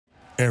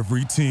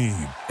Every team,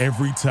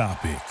 every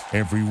topic,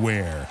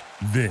 everywhere.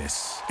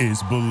 This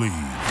is Believe.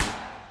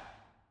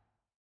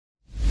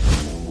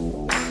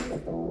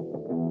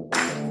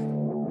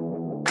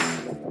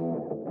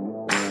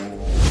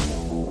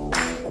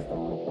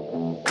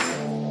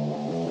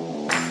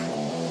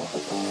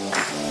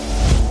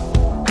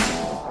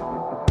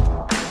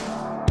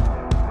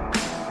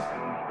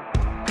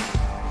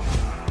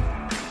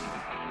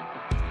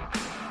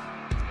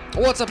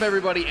 What's up,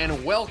 everybody,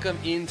 and welcome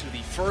into the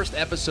first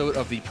episode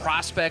of the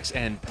Prospects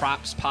and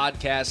Props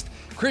podcast.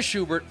 Chris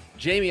Schubert,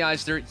 Jaime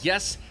Eisner.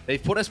 Yes,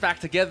 they've put us back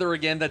together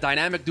again. The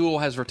dynamic duo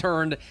has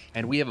returned,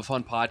 and we have a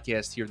fun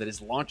podcast here that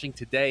is launching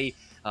today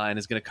and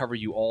is going to cover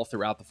you all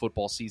throughout the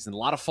football season. A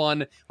lot of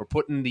fun. We're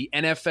putting the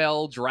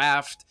NFL,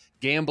 draft,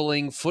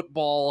 gambling,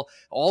 football,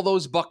 all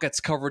those buckets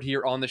covered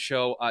here on the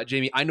show.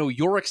 Jaime, I know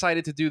you're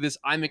excited to do this.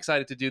 I'm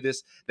excited to do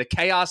this. The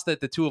chaos that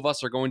the two of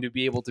us are going to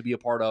be able to be a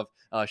part of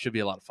should be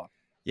a lot of fun.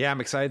 Yeah,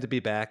 I'm excited to be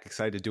back,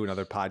 excited to do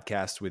another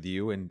podcast with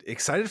you, and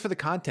excited for the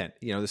content.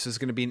 You know, this is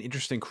going to be an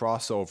interesting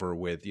crossover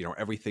with,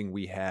 everything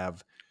we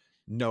have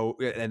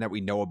and that we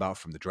know about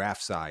from the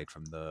draft side,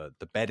 from the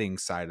betting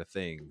side of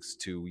things,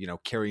 to,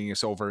 carrying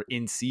us over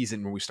in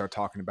season when we start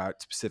talking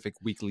about specific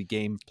weekly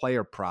game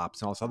player props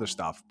and all this other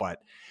stuff. But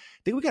I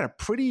think we got a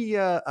pretty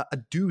a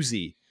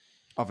doozy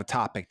of a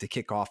topic to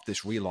kick off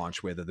this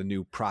relaunch with, of the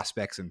new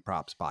Prospects and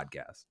Props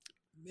podcast.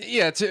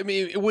 Yeah,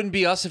 it wouldn't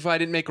be us if I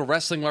didn't make a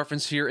wrestling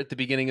reference here at the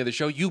beginning of the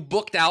show. You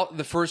booked out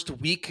the first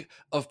week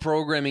of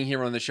programming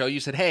here on the show. You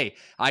said, hey,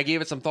 I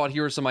gave it some thought.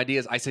 Here are some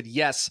ideas. I said,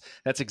 yes,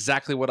 that's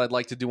exactly what I'd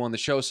like to do on the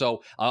show.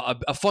 So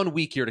a fun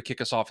week here to kick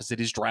us off, as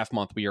it is draft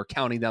month. We are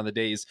counting down the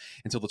days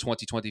until the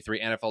 2023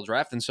 NFL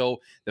draft. And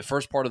so the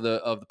first part of the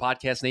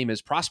podcast name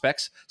is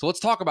Prospects. So let's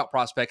talk about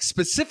prospects,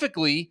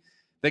 specifically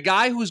the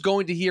guy who's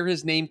going to hear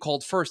his name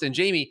called first. And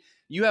Jaime,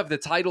 you have the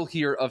title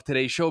here of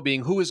today's show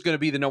being "Who is going to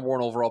be the number one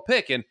overall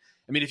pick?" And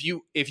I mean, if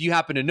you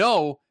happen to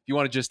know, if you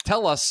want to just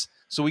tell us,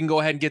 so we can go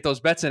ahead and get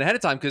those bets in ahead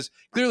of time, because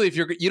clearly, if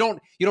you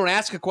don't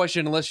ask a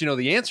question unless you know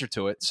the answer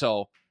to it.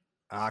 So,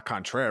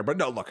 contraire, but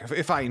no, look,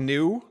 if I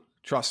knew,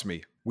 trust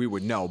me, we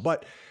would know.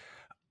 But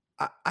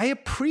I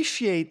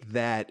appreciate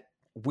that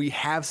we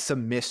have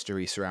some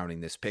mystery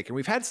surrounding this pick, and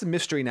we've had some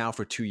mystery now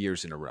for 2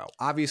 years in a row.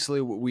 Obviously,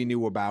 we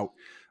knew about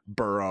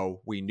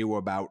Burrow, we knew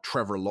about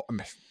Trevor.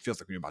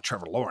 Feels like we knew about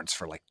Trevor Lawrence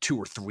for like 2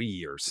 or 3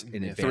 years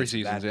in advance. 3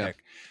 seasons, yeah.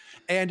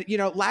 And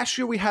last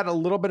year we had a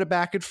little bit of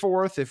back and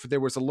forth. If there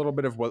was a little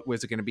bit of, what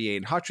was it going to be?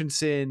 Aiden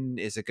Hutchinson?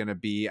 Is it going to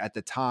be, at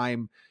the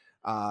time,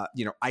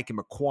 Ike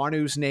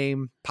Mekwanu's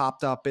name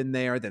popped up in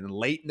there. Then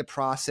late in the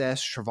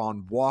process,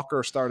 Travon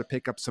Walker started to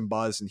pick up some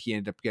buzz, and he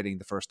ended up getting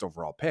the first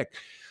overall pick.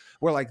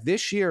 Where like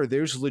this year,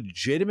 there's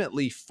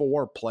legitimately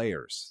 4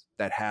 players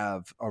that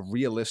have a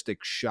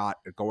realistic shot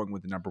at going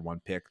with the number one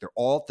pick. They're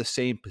all at the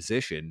same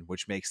position,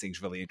 which makes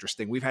things really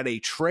interesting. We've had a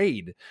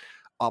trade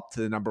up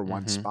to the number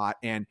one spot.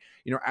 And,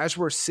 as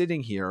we're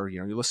sitting here,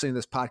 you're listening to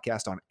this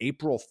podcast on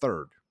April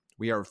 3rd.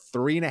 We are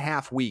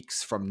 3.5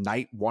 weeks from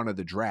night one of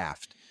the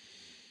draft.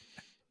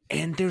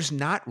 And there's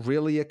not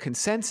really a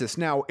consensus.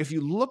 Now, if you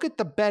look at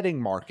the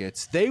betting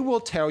markets, they will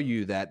tell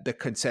you that the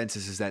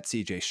consensus is that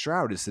CJ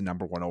Stroud is the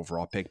number one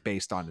overall pick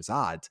based on his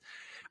odds.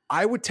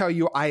 I would tell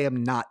you I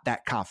am not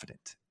that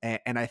confident.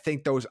 And I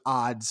think those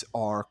odds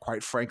are,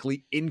 quite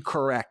frankly,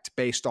 incorrect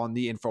based on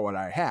the info that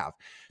I have.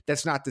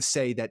 That's not to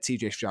say that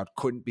CJ Stroud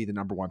couldn't be the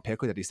number one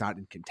pick or that he's not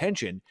in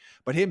contention,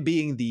 but him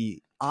being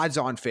the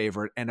odds-on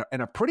favorite and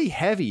a pretty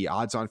heavy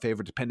odds-on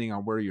favorite, depending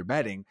on where you're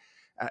betting,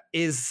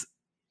 is,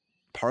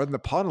 pardon the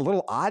pun, a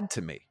little odd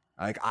to me.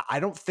 Like, I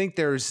don't think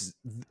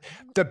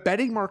the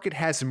betting market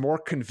has more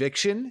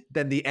conviction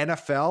than the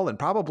NFL and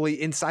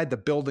probably inside the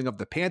building of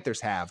the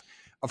Panthers have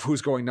of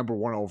who's going number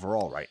one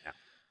overall right now.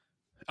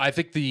 I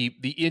think the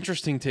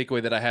interesting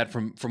takeaway that I had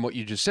from what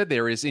you just said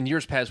there is, in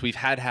years past, we've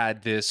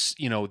had this,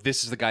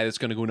 this is the guy that's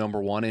going to go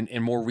number one.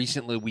 And more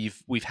recently,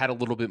 we've had a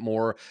little bit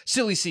more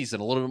silly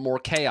season, a little bit more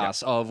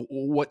chaos of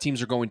what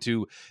teams are going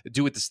to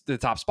do at the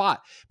top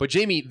spot. But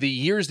Jaime, the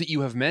years that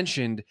you have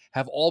mentioned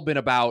have all been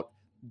about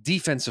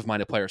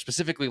defensive-minded players.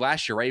 Specifically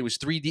last year, right?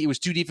 It was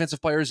 2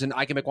 defensive players and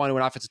Ike Mekwaну,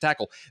 an offensive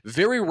tackle.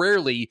 Very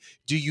rarely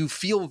do you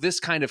feel this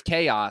kind of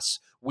chaos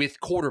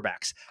with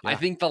quarterbacks. Yeah. I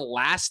think the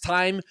last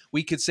time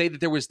we could say that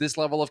there was this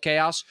level of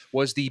chaos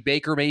was the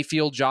Baker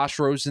Mayfield, Josh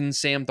Rosen,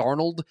 Sam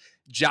Darnold,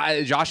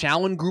 Josh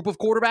Allen group of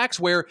quarterbacks,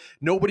 where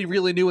nobody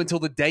really knew until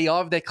the day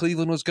of that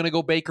Cleveland was going to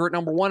go Baker at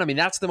number one. I mean,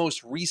 that's the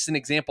most recent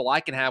example I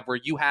can have, where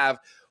you have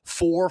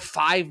 4 or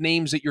 5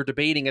 names that you're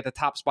debating at the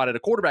top spot at a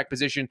quarterback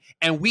position,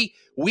 and we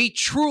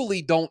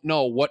truly don't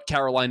know what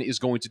Carolina is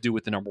going to do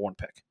with the number one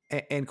pick.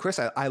 And Chris,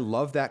 I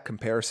love that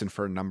comparison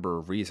for a number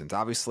of reasons.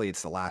 Obviously,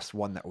 it's the last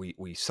one that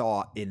we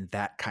saw in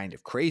that kind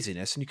of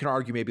craziness. And you can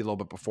argue maybe a little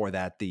bit before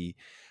that, the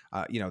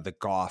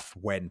Goff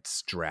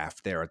Wentz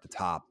draft there at the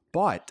top.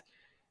 But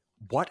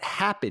what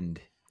happened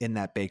in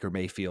that Baker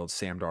Mayfield,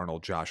 Sam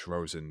Darnold, Josh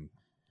Rosen,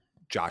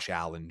 Josh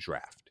Allen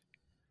draft?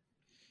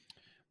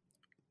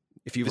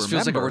 If you this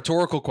remember, feels like a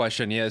rhetorical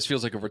question. Yeah, this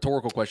feels like a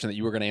rhetorical question that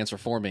you were going to answer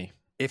for me.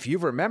 if you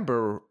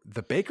remember,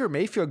 the Baker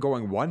Mayfield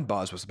going one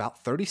buzz was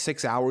about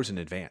 36 hours in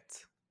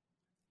advance.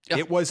 Yeah.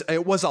 It was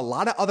a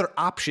lot of other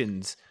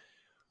options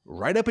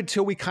right up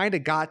until we kind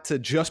of got to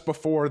just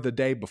before the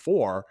day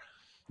before.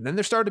 And then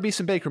there started to be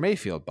some Baker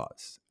Mayfield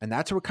buzz. And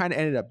that's what it kind of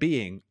ended up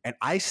being. And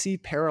I see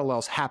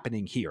parallels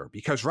happening here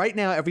because right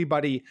now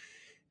everybody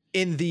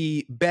in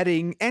the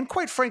betting and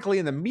quite frankly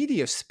in the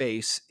media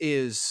space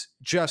is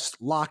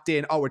just locked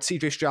in. Oh, it's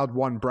CJ Stroud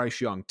 1,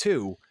 Bryce Young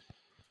 2.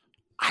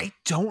 I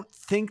don't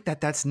think that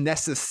that's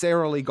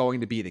necessarily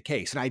going to be the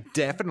case. And I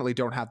definitely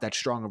don't have that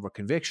strong of a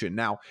conviction.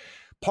 Now,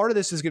 part of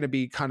this is going to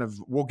be kind of,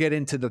 we'll get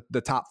into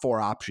the top 4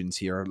 options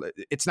here.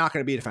 It's not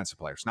going to be a defensive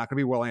player. It's not going to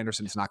be Will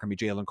Anderson. It's not going to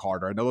be Jalen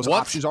Carter. I know those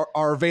options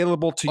are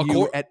available to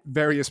you at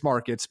various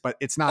markets, but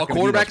it's not going to be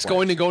quarterback's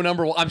going to go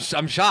number 1.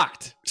 I'm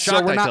shocked.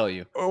 I tell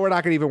you. We're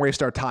not going to even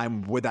waste our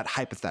time with that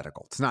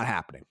hypothetical. It's not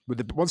happening.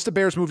 Once the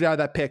Bears moved out of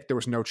that pick, there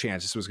was no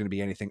chance this was going to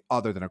be anything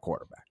other than a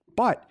quarterback.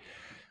 But,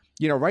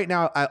 right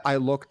now I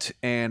looked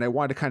and I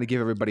wanted to kind of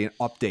give everybody an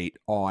update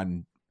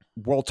on,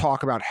 we'll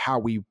talk about how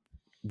we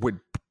would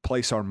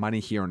place our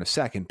money here in a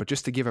second, but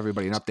just to give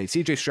everybody an update,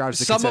 CJ Stroud is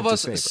the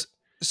consensus favorite.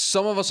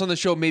 Some of us on the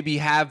show maybe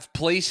have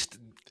placed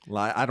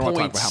I don't want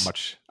to talk about how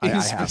much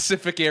in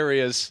specific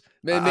areas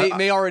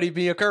may already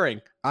be occurring.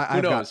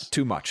 I've got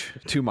too much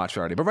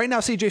already. But right now,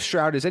 CJ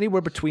Stroud is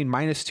anywhere between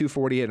minus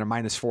 240 and a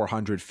minus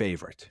 400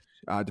 favorite,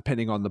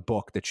 depending on the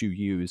book that you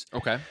use.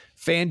 Okay.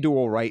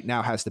 FanDuel right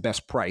now has the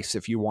best price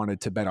if you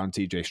wanted to bet on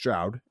CJ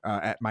Stroud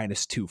at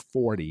minus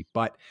 240.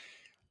 But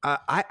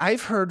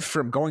I've heard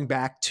from going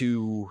back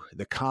to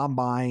the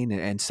combine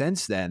and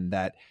since then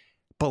that,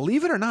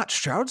 believe it or not,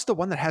 Stroud's the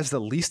one that has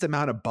the least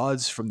amount of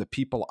buzz from the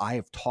people I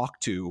have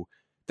talked to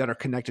that are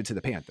connected to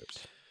the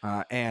Panthers.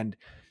 And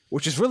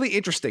which is really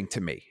interesting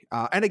to me.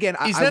 And again,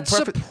 is that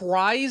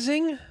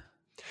surprising?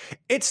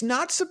 It's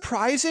not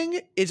surprising.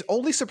 It's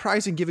only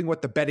surprising given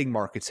what the betting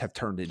markets have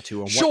turned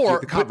into and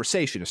what the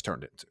conversation has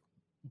turned into.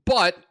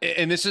 But,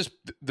 and this is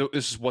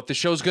what the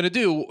show's going to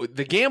do,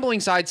 the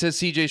gambling side says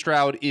CJ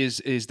Stroud is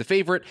the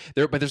favorite,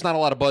 but there's not a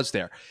lot of buzz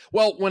there.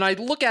 Well, when I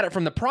look at it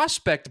from the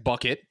prospect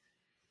bucket,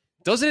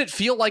 doesn't it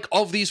feel like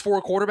of these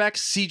 4 quarterbacks,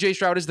 CJ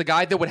Stroud is the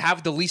guy that would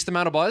have the least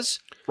amount of buzz,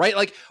 right?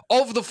 Like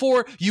of the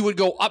 4, you would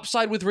go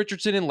upside with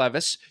Richardson and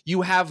Levis.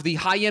 You have the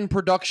high-end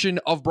production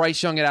of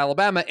Bryce Young at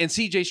Alabama, and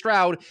CJ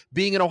Stroud,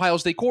 being an Ohio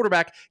State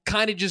quarterback,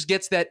 kind of just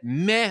gets that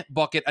meh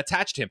bucket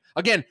attached to him.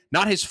 Again,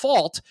 not his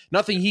fault,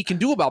 nothing he can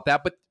do about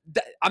that, but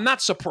I'm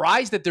not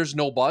surprised that there's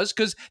no buzz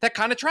because that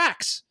kind of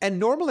tracks. And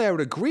normally I would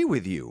agree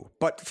with you,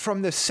 but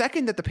from the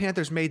second that the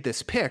Panthers made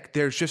this pick,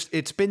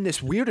 it's been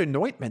this weird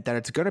anointment that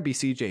it's going to be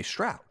CJ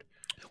Stroud.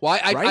 Well,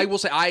 I will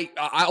say,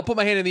 I'll put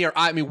my hand in the air.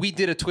 I mean, we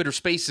did a Twitter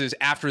Spaces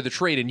after the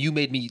trade, and you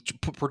made me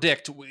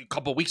predict a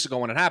couple of weeks ago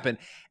when it happened,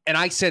 and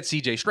I said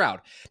CJ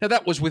Stroud. Now,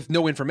 that was with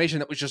no information.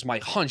 That was just my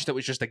hunch. That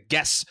was just a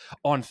guess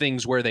on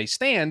things where they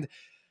stand.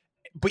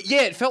 But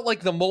yeah, it felt like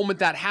the moment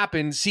that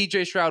happened,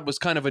 CJ Stroud was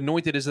kind of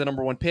anointed as the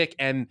number 1 pick,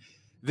 and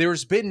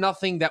there's been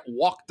nothing that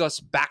walked us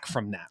back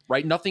from that,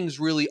 right? Nothing's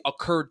really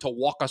occurred to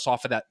walk us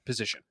off of that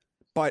position.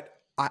 But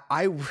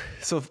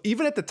so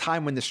even at the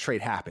time when this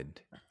trade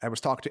happened, I was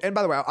talking to, and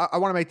by the way, I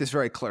want to make this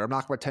very clear. I'm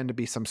not going to pretend to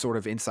be some sort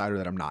of insider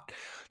that I'm not.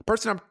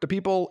 The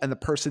people and the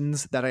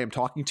persons that I am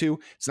talking to,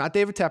 it's not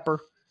David Tepper,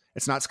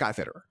 it's not Scott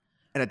Fitterer.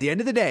 And at the end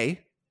of the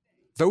day,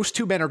 those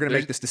 2 men are going to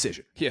make this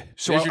decision. Yeah.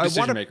 So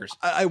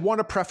I want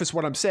to preface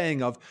what I'm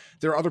saying of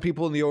there are other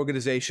people in the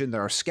organization.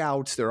 There are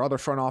scouts. There are other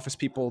front office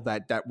people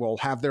that will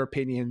have their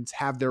opinions,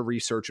 have their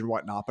research and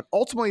whatnot. But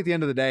ultimately, at the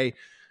end of the day,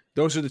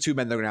 those are the 2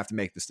 men that are going to have to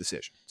make this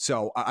decision.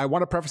 So I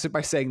want to preface it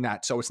by saying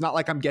that. So it's not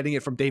like I'm getting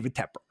it from David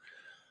Tepper.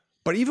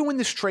 But even when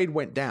this trade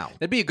went down,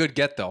 that'd be a good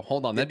get, though.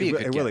 Hold on, that'd be a good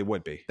get. It really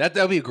would be.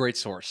 That'd be a great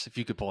source if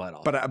you could pull that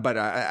off. But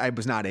I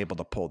was not able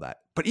to pull that.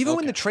 But even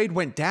when the trade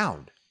went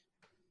down,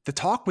 the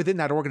talk within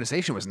that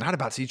organization was not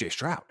about CJ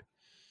Stroud.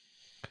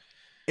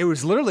 It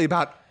was literally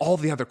about all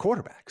the other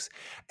quarterbacks.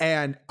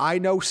 And I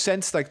know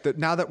since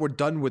now that we're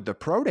done with the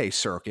pro day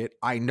circuit,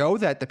 I know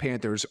that the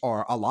Panthers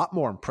are a lot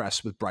more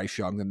impressed with Bryce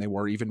Young than they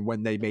were even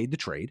when they made the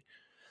trade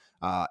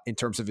in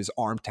terms of his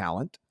arm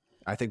talent.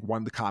 I think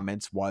one of the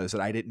comments was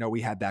that I didn't know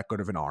he had that good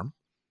of an arm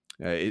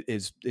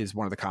is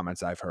one of the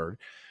comments I've heard.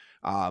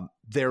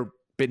 They've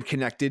been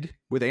connected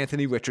with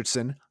Anthony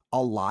Richardson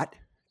a lot.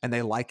 And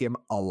they like him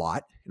a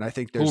lot. And I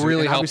think who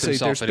really helped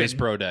himself at his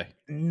pro day.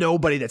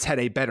 Nobody that's had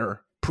a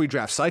better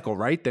pre-draft cycle,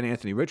 right, than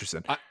Anthony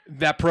Richardson.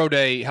 That pro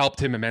day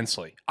helped him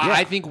immensely. Yeah.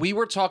 I think we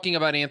were talking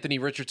about Anthony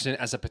Richardson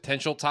as a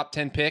potential top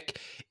 10 pick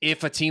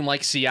if a team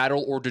like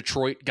Seattle or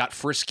Detroit got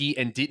frisky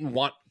and didn't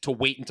want to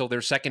wait until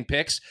their second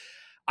picks.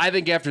 I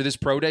think after this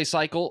pro day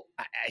cycle,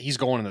 he's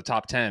going in the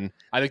top 10.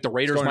 I think the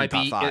Raiders might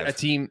be a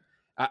team.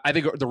 I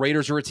think the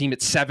Raiders are a team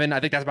at 7. I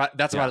think that's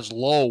about as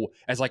low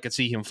as I could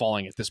see him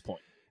falling at this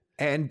point.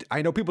 And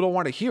I know people don't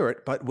want to hear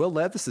it, but Will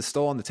Levis is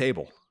still on the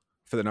table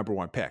for the number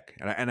 1 pick.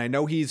 And I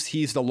know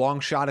he's the long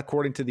shot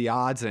according to the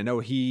odds. And I know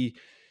he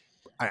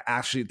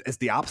actually is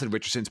the opposite of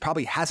Richardson's,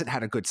 probably hasn't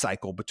had a good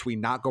cycle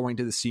between not going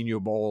to the Senior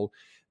Bowl,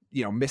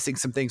 missing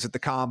some things at the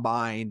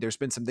combine. There's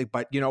been something,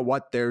 but you know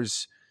what?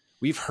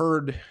 We've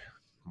heard,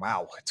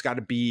 wow, it's got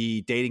to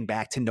be dating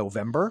back to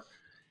November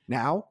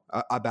now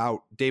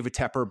about David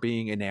Tepper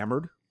being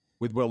enamored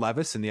with Will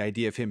Levis and the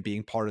idea of him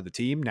being part of the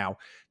team. Now,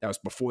 that was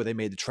before they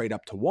made the trade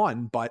up to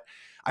 1, but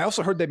I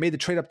also heard they made the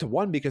trade up to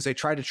 1 because they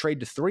tried to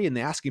trade to 3 and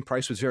the asking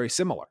price was very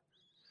similar.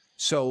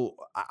 So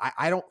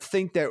I don't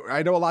think that,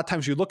 I know a lot of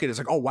times you look at it, it's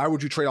like, oh, why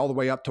would you trade all the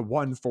way up to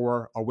 1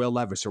 for a Will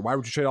Levis? Or why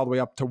would you trade all the way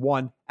up to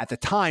 1 at the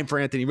time for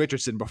Anthony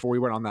Richardson before we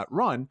went on that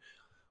run?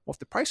 Well, if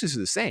the prices are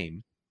the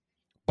same,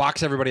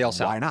 box everybody else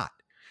out. Why not?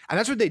 And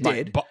that's what they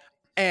did.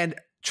 And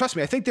trust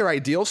me, I think their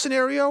ideal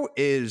scenario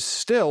is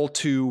still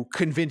to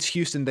convince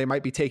Houston they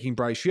might be taking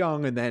Bryce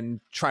Young and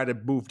then try to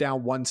move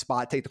down one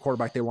spot, take the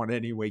quarterback they want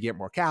anyway, get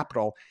more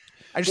capital.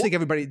 I just think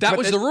everybody... That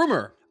was the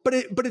rumor. But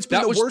it's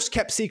been the worst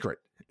kept secret.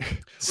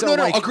 So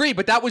no, agree.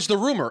 But that was the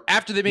rumor.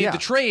 After they made the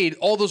trade,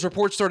 all those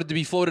reports started to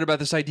be floated about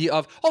this idea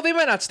of, oh, they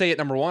might not stay at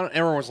number 1.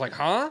 Everyone was like,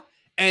 huh?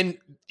 And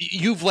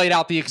you've laid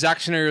out the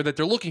exact scenario that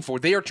they're looking for.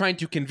 They are trying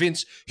to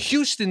convince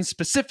Houston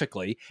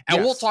specifically,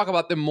 and we'll talk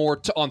about them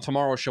more on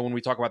tomorrow's show when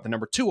we talk about the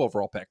number 2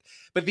 overall pick.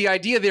 But the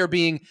idea there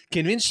being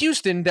convince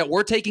Houston that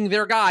we're taking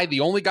their guy, the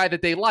only guy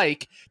that they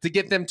like, to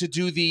get them to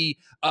do the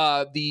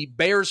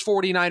Bears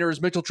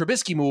 49ers Mitchell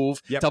Trubisky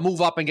move to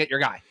move up and get your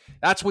guy.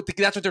 That's what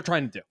they're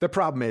trying to do. The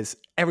problem is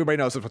everybody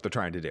knows what they're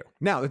trying to do.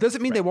 Now, it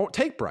doesn't mean they won't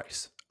take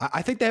Bryce.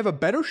 I think they have a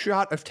better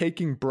shot of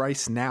taking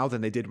Bryce now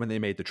than they did when they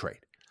made the trade.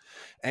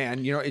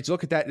 And, it's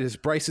look at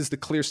that. Bryce is the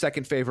clear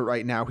second favorite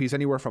right now. He's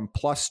anywhere from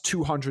plus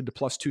 200 to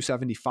plus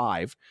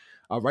 275.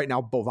 Right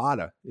now,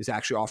 Bovada is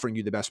actually offering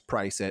you the best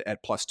price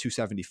at plus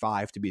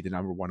 275 to be the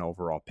number 1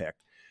 overall pick.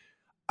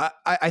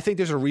 I think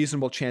there's a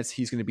reasonable chance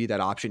he's going to be that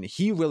option.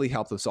 He really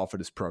helped himself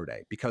at his pro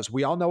day because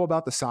we all know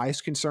about the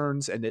size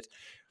concerns. And it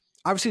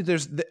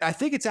obviously I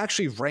think it's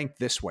actually ranked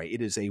this way.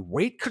 It is a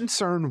weight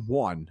concern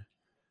 1,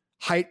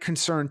 height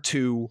concern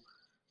 2,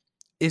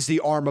 is the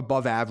arm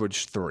above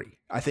average 3.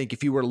 I think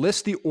if you were to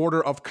list the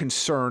order of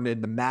concern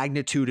and the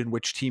magnitude in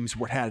which teams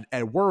would have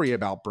a worry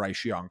about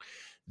Bryce Young,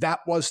 that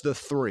was the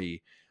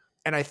 3.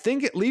 And I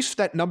think at least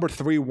that number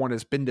 3 one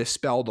has been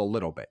dispelled a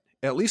little bit,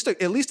 at least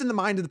in the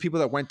mind of the people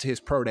that went to his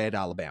pro day at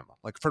Alabama.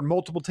 Like for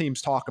multiple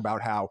teams talk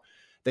about how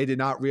they did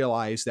not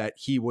realize that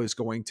he was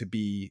going to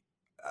be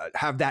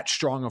have that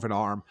strong of an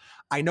arm.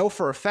 I know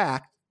for a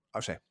fact,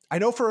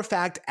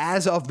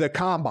 as of the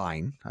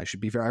combine, I want to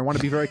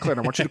be very clear.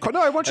 I want you to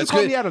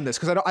call me out on this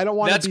because I don't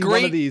want to be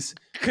one of these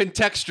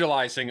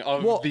contextualizing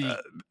of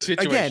the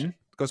situation. Again,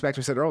 goes back to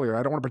what I said earlier.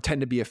 I don't want to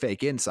pretend to be a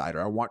fake insider.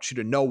 I want you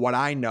to know what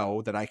I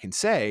know that I can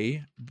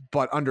say,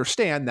 but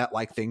understand that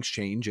like things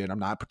change and I'm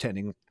not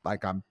pretending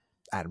like I'm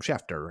Adam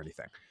Schefter or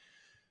anything.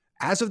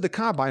 As of the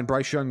combine,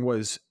 Bryce Young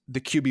was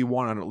the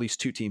QB1 on at least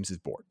 2 teams'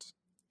 boards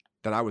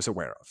that I was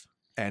aware of.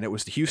 And it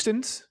was the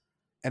Houstons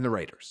and the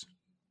Raiders.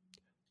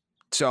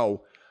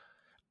 So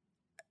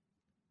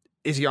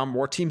is he on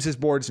more teams'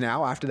 boards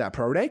now after that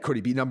pro day? Could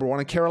he be number 1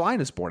 on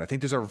Carolina's board? I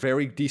think there's a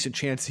very decent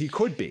chance he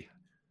could be.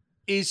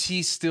 Is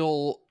he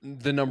still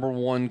the number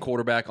 1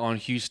 quarterback on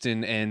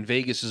Houston and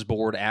Vegas's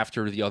board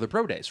after the other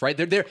pro days, right?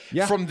 They're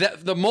from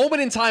the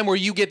moment in time where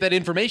you get that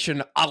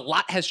information, a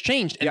lot has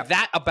changed. And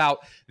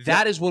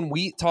that is when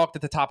we talked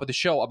at the top of the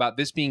show about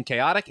this being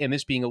chaotic and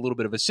this being a little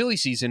bit of a silly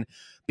season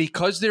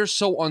because there's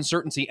so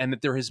uncertainty and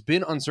that there has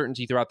been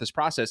uncertainty throughout this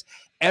process.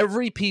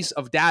 Every piece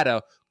of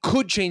data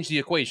could change the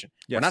equation.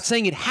 Yes. We're not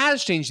saying it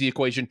has changed the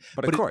equation,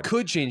 but it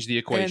could change the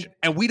equation.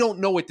 And we don't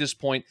know at this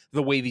point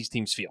the way these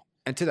teams feel.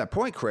 And to that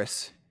point,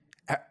 Chris,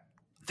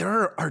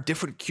 there are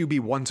different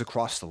QB1s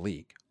across the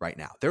league right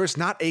now. There is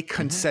not a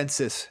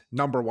consensus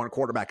number 1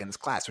 quarterback in this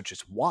class, which is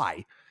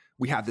why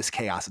we have this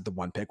chaos at the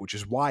 1 pick, which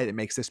is why it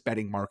makes this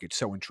betting market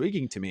so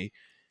intriguing to me.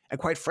 And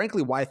quite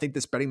frankly, why I think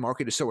this betting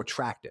market is so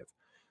attractive.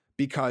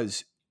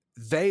 Because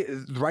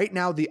right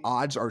now the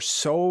odds are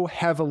so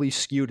heavily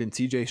skewed in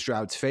CJ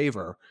Stroud's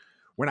favor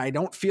when I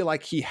don't feel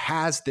like he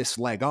has this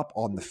leg up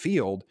on the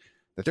field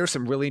that there's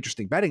some really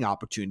interesting betting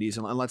opportunities.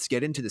 And let's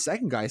get into the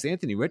second guy is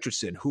Anthony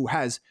Richardson, who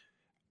has,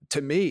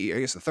 to me,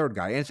 I guess the third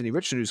guy, Anthony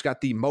Richardson, who's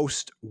got the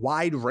most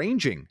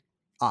wide-ranging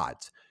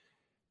odds,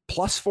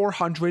 plus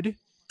 400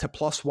 to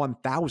plus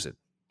 1,000,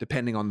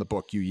 depending on the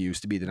book you use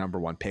to be the number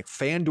 1 pick.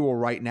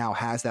 FanDuel right now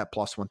has that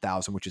plus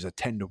 1,000, which is a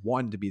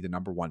 10-1 to be the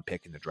number 1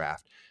 pick in the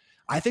draft.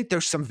 I think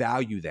there's some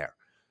value there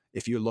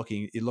if you're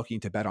looking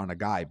to bet on a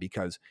guy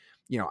because,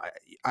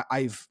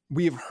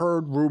 we've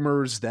heard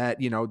rumors that,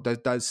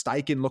 does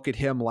Steichen look at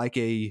him like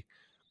a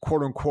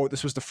quote unquote,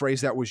 this was the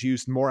phrase that was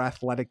used, more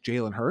athletic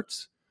Jalen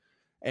Hurts?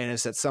 And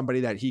is that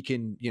somebody that he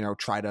can,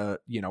 try to,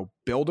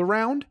 build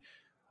around?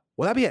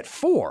 Well, that'd be at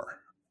 4.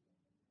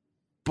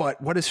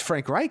 But what does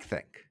Frank Reich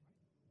think?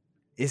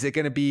 Is it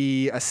going to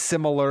be a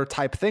similar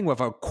type thing with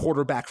a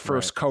quarterback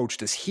first coach?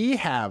 Does he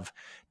have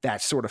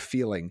that sort of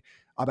feeling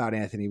about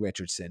Anthony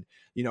Richardson?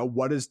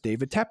 What does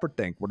David Tepper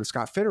think? What does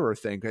Scott Fitterer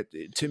think?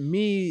 To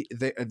me,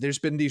 there's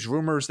been these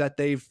rumors that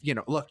they've,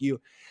 look,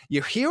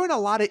 you're hearing a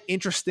lot of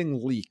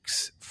interesting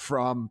leaks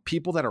from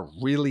people that are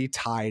really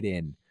tied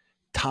in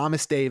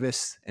Thomas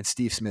Davis and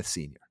Steve Smith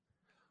Sr.,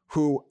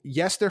 who,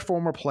 yes, they're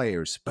former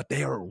players, but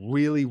they are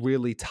really,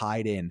 really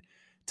tied in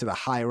to the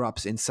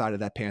higher-ups inside of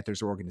that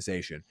Panthers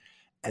organization.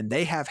 And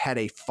they have had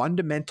a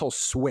fundamental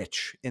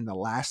switch in the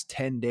last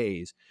 10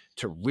 days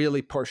to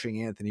really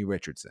pushing Anthony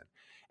Richardson.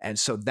 And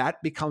so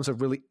that becomes a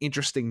really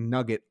interesting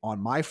nugget on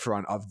my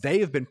front of they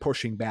have been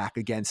pushing back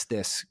against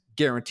this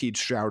guaranteed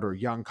Stroud or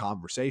Young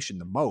conversation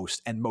the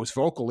most and most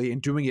vocally,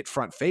 and doing it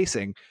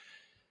front-facing.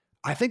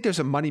 I think there's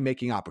a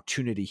money-making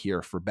opportunity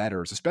here for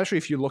bettors, especially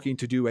if you're looking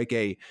to do like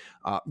a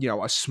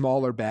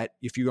smaller bet.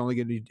 If you're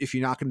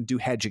not going to do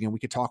hedging, and we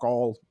could talk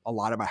a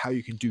lot about how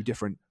you can do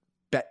different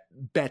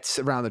bets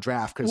around the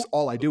draft, because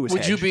all I do is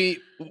hedge.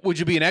 Would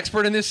you be an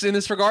expert in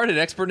this regard? An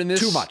expert in this?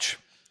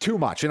 Too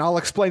much, and I'll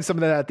explain some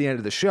of that at the end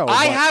of the show.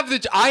 I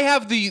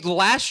have the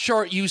last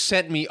chart you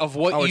sent me of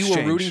what you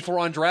were rooting for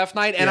on draft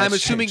night, and I'm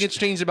assuming it's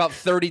changed about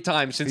 30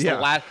 times since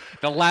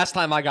the last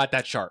time I got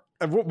that chart.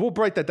 We'll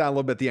break that down a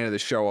little bit at the end of the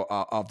show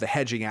of the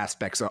hedging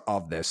aspects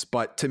of this.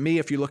 But to me,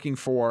 if you're looking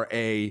for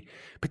a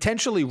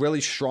potentially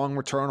really strong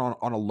return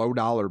on a low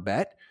dollar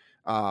bet,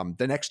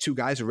 the next two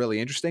guys are really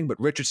interesting. But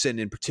Richardson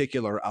in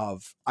particular,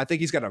 I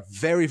think he's got a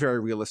very, very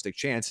realistic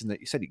chance. And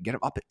that you said you can get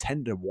him up at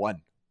 10-1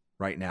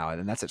 right now.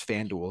 And that's at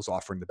FanDuel is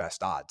offering the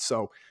best odds.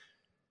 So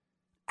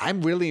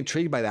I'm really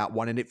intrigued by that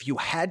one. And if you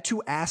had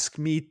to ask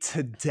me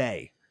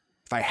today,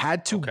 if I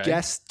had to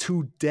guess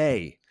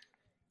today,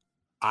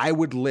 I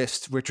would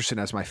list Richardson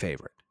as my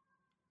favorite.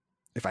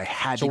 If I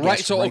had to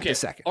guess this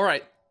second. All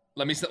right.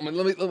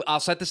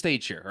 I'll set the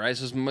stage here. All right.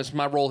 This is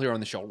my role here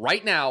on the show.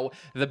 Right now,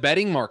 the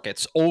betting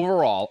markets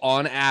overall,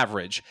 on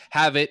average,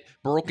 have it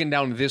broken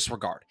down in this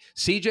regard.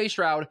 CJ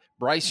Stroud,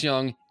 Bryce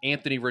Young,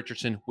 Anthony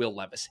Richardson, Will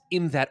Levis.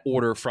 In that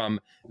order from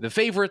the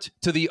favorite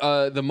to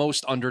the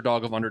most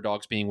underdog of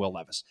underdogs being Will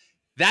Levis.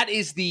 That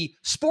is the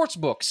sports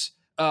books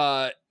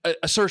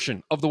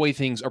assertion of the way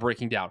things are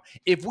breaking down.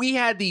 If we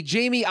had the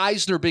Jamie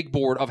Eisner big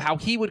board of how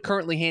he would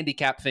currently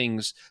handicap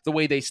things the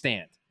way they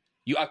stand,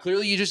 you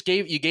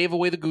gave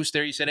away the goose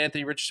there. You said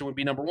Anthony Richardson would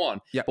be number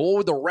one. Yeah. But what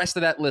would the rest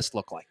of that list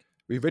look like?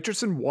 We have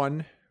Richardson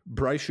 1,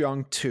 Bryce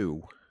Young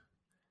 2,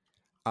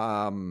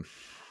 and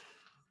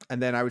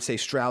then I would say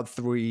Stroud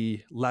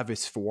 3,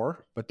 Levis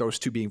 4, but those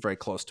two being very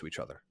close to each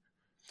other.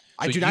 So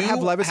I do not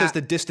have Levis as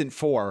the distant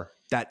 4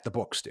 that the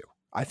books do.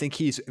 I think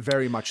he's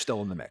very much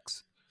still in the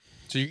mix.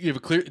 So you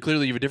have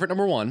clearly you have a different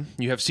number 1.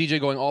 You have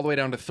CJ going all the way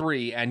down to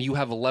 3, and you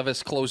have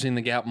Levis closing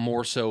the gap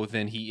more so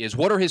than he is.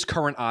 What are his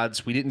current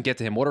odds? We didn't get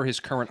to him. What are his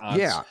current odds?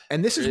 Yeah,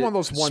 and this is one of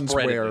those ones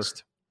where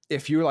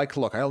if you're like,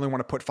 look, I only want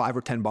to put $5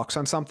 or $10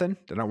 on something,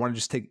 then I want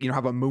to just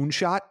have a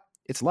moonshot.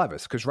 It's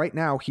Levis, because right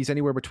now he's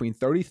anywhere between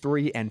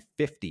 33 and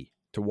 50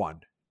 to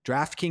 1.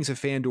 DraftKings and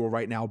FanDuel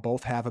right now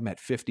both have him at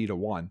 50 to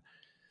 1.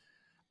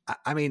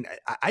 I mean,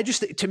 I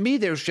just, to me,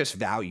 there's just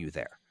value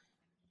there.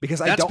 Because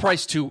that's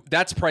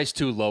price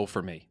too low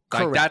for me.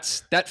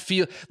 Correct.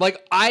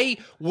 I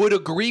would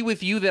agree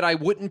with you that I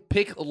wouldn't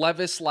pick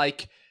Levis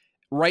like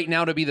right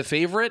now to be the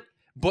favorite,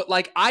 but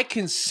like I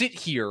can sit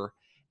here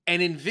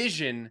and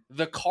envision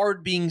the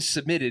card being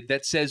submitted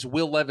that says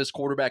Will Levis,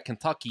 quarterback,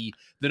 Kentucky,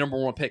 the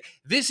number 1 pick.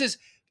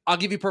 I'll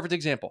give you a perfect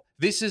example.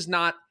 This is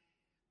not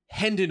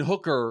Hendon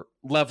Hooker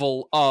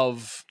level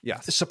of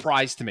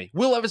surprise to me.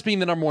 Will Levis being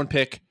the number 1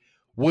 pick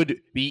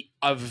would be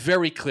a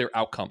very clear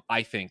outcome,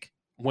 I think,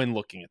 when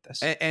looking at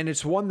this. And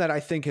it's one that I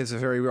think has a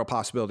very real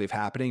possibility of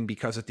happening,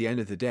 because at the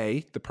end of the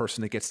day, the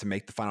person that gets to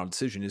make the final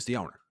decision is the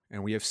owner.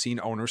 And we have seen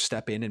owners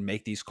step in and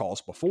make these calls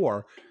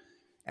before.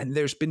 And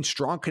there's been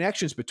strong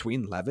connections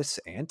between Levis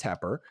and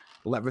Tepper,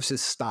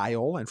 Levis's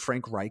style and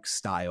Frank Reich's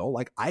style.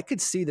 Like, I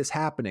could see this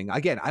happening.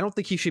 Again, I don't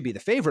think he should be the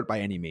favorite by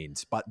any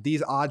means, but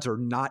these odds are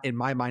not, in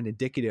my mind,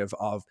 indicative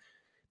of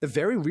the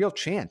very real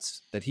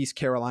chance that he's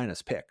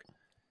Carolina's pick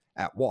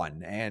at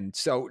 1. And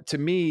so to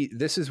me,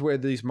 this is where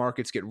these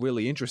markets get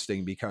really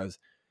interesting, because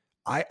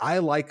I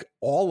like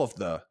all of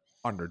the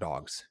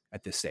underdogs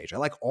at this stage. I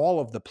like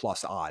all of the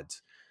plus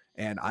odds,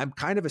 and I'm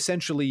kind of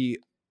essentially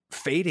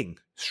fading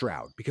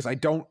Stroud because I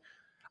don't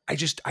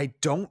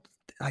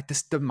like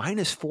this, the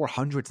minus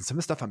 400s and some of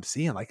the stuff I'm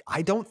seeing. Like,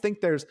 I don't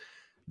think there's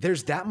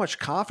that much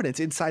confidence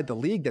inside the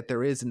league that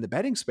there is in the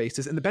betting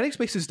spaces, and the betting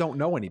spaces don't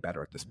know any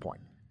better at this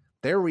point.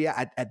 They're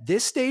at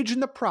this stage in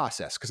the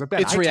process, because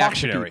it's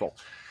reactionary. Talk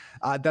to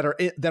people that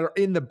are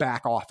in the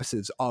back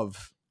offices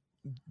of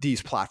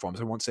these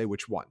platforms. I won't say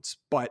which ones,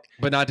 but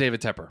not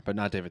David Tepper.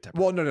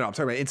 Well, no. I'm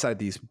talking about inside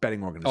these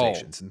betting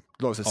organizations and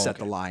those that set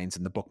the lines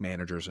and the book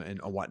managers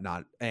and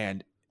whatnot.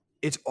 And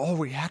it's all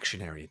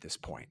reactionary at this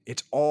point.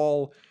 It's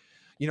all,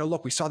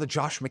 look, we saw the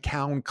Josh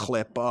McCown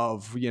clip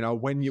of,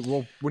 when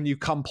you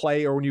come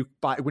play or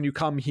when you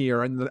come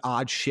here, and the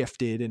odds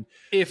shifted. And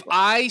if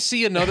I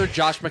see another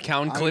Josh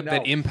McCown clip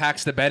that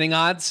impacts the betting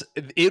odds,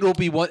 it'll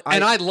be one.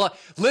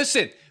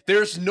 Listen,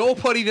 there's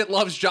nobody that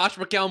loves Josh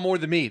McCown more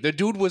than me. The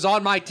dude was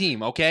on my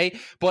team. Okay.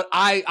 But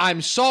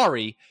I'm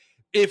sorry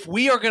if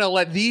we are going to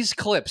let these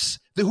clips,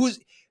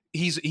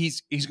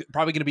 he's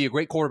probably going to be a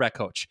great quarterback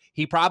coach.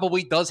 He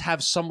probably does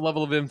have some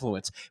level of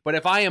influence. But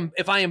if I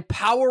am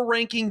power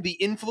ranking the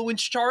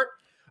influence chart,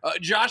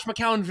 Josh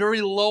McCown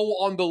very low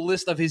on the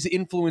list of his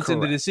influence in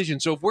the Correct. decision.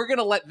 So if we're going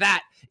to let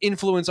that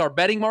influence our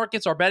betting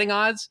markets, our betting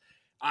odds,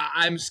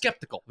 I'm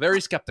skeptical, very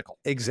skeptical.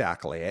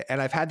 Exactly.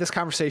 And I've had this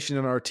conversation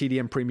in our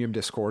TDN Premium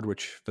Discord,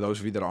 which for those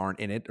of you that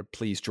aren't in it,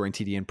 please join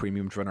TDN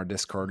Premium, join our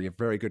Discord. We have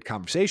very good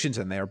conversations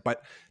in there.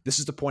 But this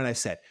is the point I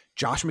said.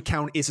 Josh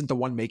McCown isn't the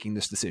one making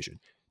this decision.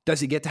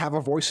 Does he get to have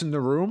a voice in the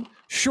room?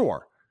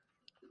 Sure.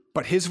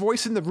 But his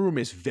voice in the room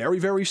is very,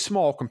 very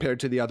small compared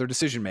to the other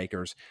decision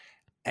makers.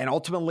 And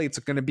ultimately, it's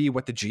going to be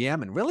what the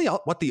GM and really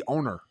what the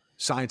owner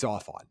signs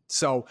off on.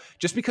 So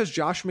just because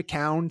Josh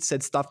McCown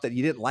said stuff that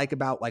he didn't like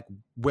about like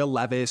Will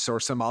Levis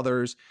or some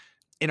others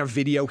in a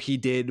video he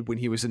did when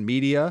he was in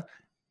media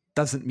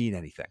doesn't mean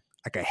anything.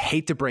 Like, I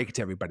hate to break it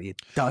to everybody.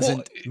 It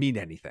doesn't mean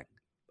anything.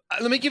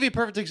 Let me give you a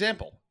perfect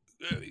example.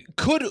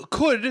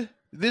 Could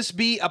this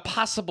be a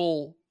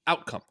possible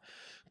outcome?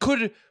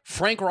 Could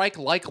Frank Reich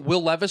like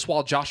Will Levis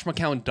while Josh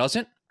McCown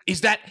doesn't?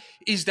 Is that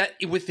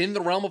within the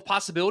realm of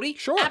possibility?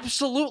 Sure.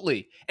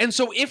 Absolutely. And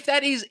so if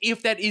that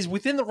is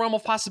within the realm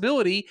of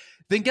possibility,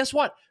 then guess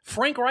what?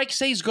 Frank Reich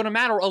says is going to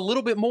matter a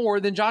little bit more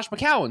than Josh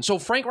McCown. So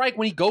Frank Reich,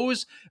 when he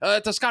goes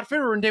to Scott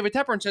Fitterer and David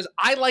Tepper and says,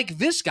 I like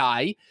this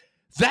guy,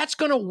 that's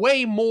going to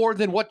weigh more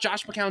than what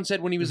Josh McCown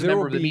said when he was a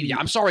member of the media.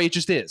 I'm sorry, it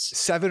just is.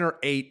 7 or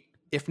 8,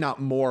 if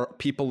not more,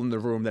 people in the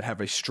room that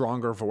have a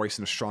stronger voice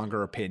and a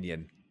stronger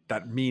opinion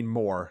that mean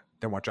more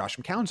than what Josh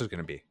McCown's is going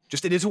to be.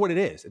 Just, it is what it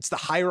is. It's the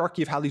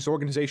hierarchy of how these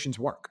organizations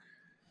work.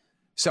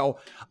 So,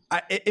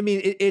 I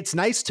mean, it's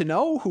nice to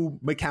know who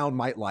McCown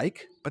might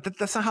like, but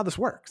that's not how this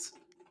works.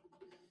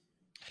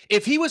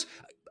 If he was,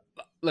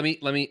 let me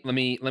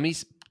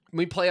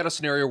play out a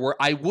scenario where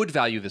I would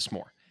value this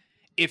more.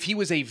 If he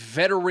was a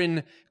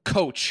veteran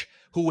coach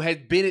who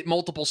had been at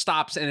multiple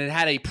stops and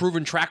had a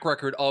proven track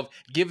record of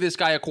give this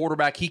guy a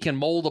quarterback, he can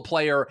mold a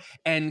player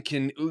and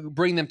can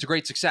bring them to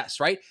great success,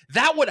 right?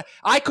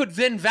 I could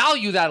then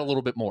value that a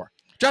little bit more.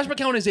 Josh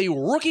McCown is a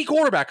rookie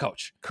quarterback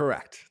coach.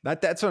 Correct.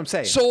 That's what I'm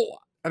saying. So,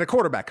 and a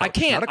quarterback coach. I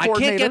can't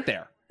get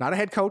there. Not a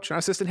head coach, not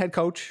assistant head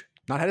coach,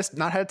 not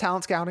head of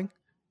talent scouting,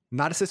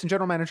 not assistant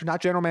general manager,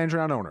 not general manager,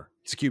 not owner.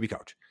 He's a QB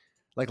coach.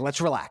 Like,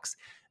 let's relax.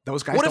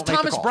 Those guys. What if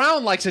Thomas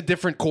Brown likes a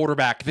different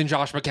quarterback than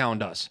Josh McCown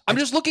does? I'm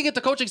just looking at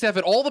the coaching staff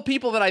at all the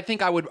people that I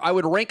think I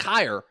would rank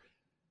higher.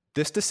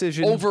 This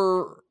decision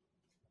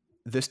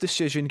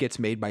gets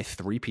made by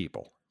 3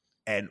 people.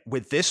 And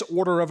with this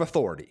order of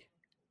authority,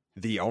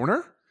 the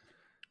owner,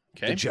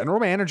 the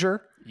general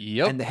manager,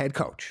 and the head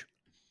coach.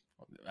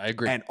 I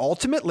agree. And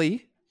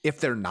ultimately, if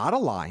they're not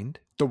aligned,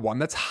 the one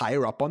that's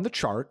higher up on the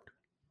chart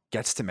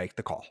gets to make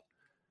the call.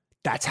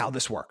 That's how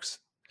this works.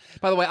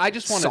 By the way, I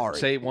just want to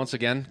say once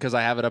again, because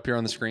I have it up here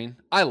on the screen,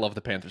 I love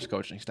the Panthers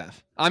coaching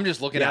staff. I'm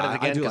just looking at it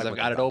again because I've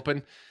got it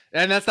open.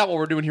 And that's not what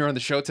we're doing here on the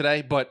show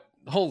today, but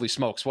holy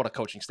smokes, what a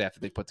coaching staff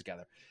that they put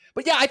together.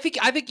 But yeah, I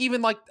think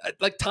even like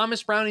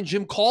Thomas Brown and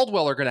Jim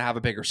Caldwell are going to have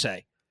a bigger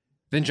say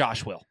than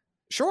Josh will.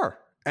 Sure.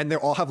 And they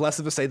all have less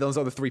of a say than those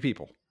other 3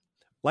 people.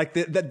 Like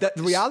the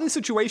reality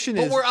situation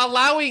is, we're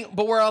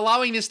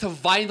allowing this to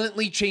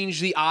violently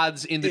change the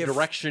odds in the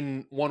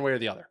direction one way or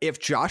the other. If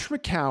Josh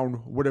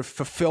McCown would have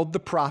fulfilled the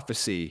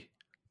prophecy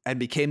and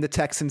became the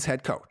Texans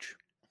head coach,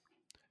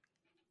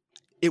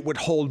 it would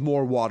hold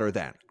more water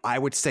then. I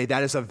would say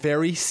that is a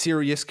very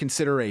serious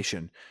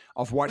consideration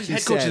of what he said.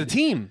 Head coach of the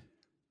team,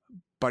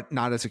 but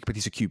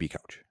he's a QB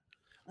coach,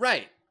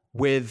 right?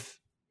 With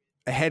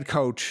a head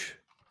coach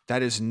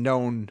that is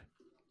known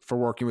for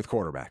working with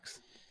quarterbacks.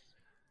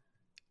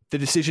 The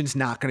decision's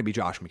not going to be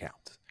Josh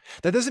McCown's.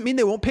 That doesn't mean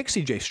they won't pick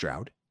CJ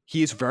Stroud.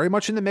 He is very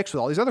much in the mix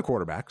with all these other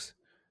quarterbacks,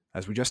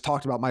 as we just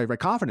talked about my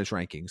confidence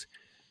rankings.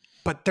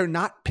 But they're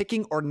not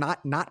picking or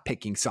not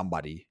picking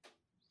somebody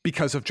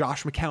because of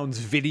Josh McCown's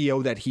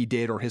video that he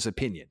did or his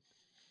opinion.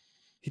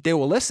 They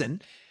will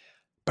listen,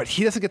 but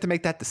he doesn't get to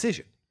make that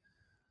decision.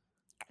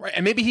 Right,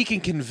 and maybe he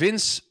can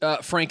convince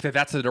Frank that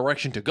that's the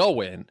direction to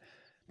go in.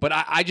 But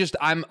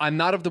I'm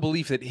not of the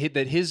belief that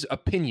his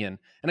opinion,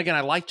 and again, I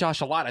like Josh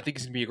a lot. I think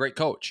he's going to be a great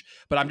coach.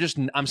 But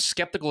I'm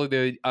skeptical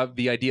of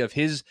the idea of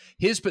his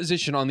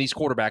position on these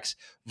quarterbacks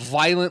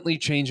violently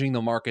changing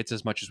the markets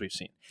as much as we've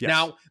seen. Yes.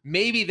 Now,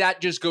 maybe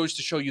that just goes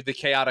to show you the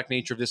chaotic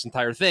nature of this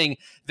entire thing,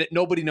 that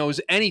nobody knows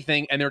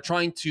anything, and they're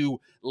trying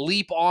to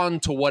leap on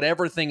to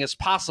whatever thing is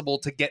possible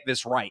to get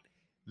this right.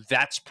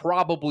 That's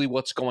probably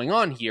what's going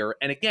on here.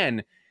 And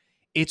again,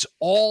 it's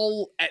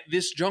all at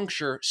this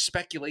juncture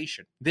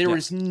speculation. There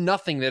is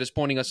nothing that is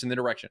pointing us in the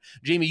direction.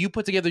 Jamie, you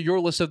put together your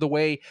list of the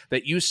way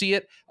that you see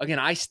it. Again,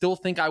 I still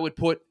think I would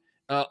put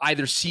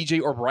either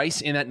CJ or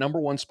Bryce in that number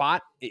 1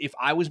 spot if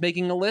I was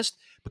making a list.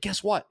 But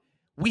guess what?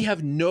 We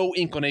have no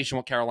inclination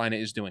what Carolina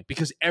is doing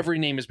because every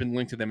name has been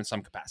linked to them in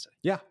some capacity.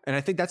 Yeah, and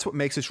I think that's what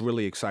makes this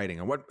really exciting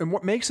and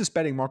what makes this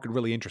betting market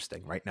really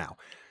interesting right now.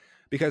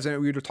 Because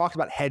we were talking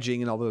about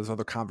hedging and all those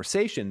other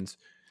conversations.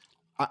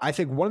 I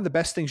think one of the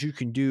best things you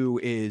can do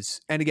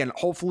is, and again,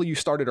 hopefully you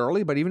started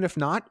early, but even if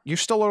not, you're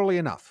still early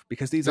enough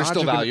because these there's odds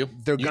still value.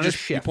 They're going to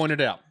shift. You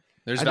pointed it out.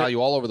 There's value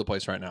all over the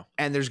place right now.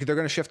 And they're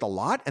going to shift a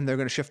lot, and they're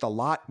going to shift a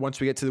lot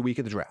once we get to the week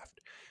of the draft.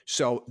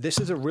 So this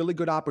is a really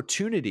good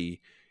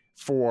opportunity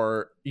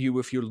for you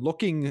if you're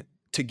looking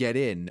to get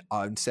in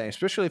on, say,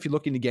 especially if you're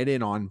looking to get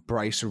in on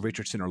Bryce or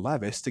Richardson or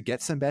Levis, to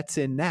get some bets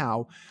in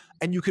now.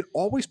 And you can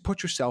always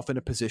put yourself in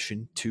a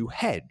position to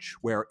hedge,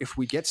 where if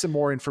we get some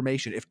more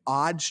information, if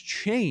odds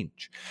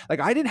change, like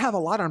I didn't have a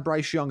lot on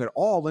Bryce Young at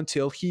all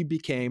until he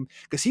became,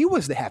 because he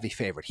was the heavy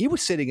favorite. He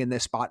was sitting in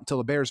this spot until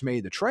the Bears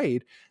made the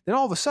trade. Then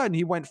all of a sudden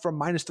he went from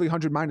minus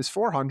 300, minus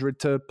 400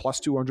 to plus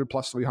 200,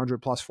 plus 300,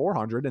 plus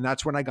 400. And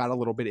that's when I got a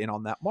little bit in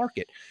on that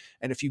market.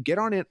 And if you get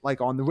on it,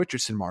 like on the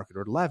Richardson market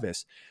or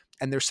Levis,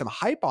 and there's some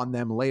hype on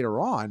them later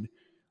on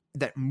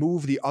that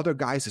move the other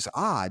guys'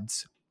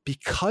 odds,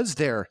 because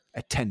they're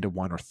at 10-1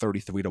 or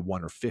 33-1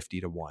 or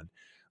 50-1,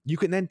 you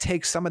can then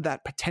take some of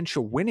that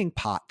potential winning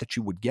pot that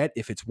you would get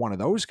if it's one of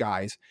those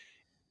guys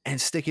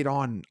and stick it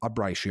on a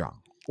Bryce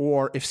Young.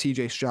 Or if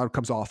CJ Stroud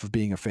comes off of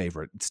being a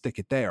favorite, stick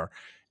it there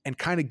and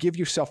kind of give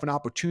yourself an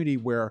opportunity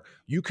where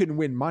you can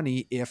win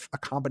money if a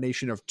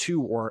combination of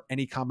two or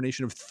any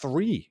combination of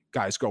three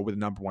guys go with the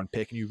number one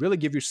pick. And you really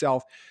give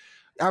yourself,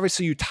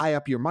 obviously you tie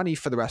up your money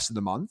for the rest of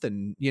the month,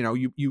 and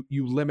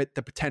you limit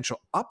the potential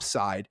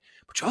upside,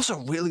 but you also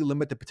really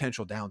limit the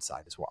potential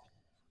downside as well.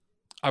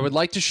 I would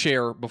like to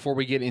share, before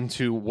we get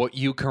into what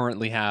you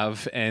currently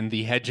have and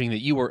the hedging that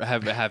you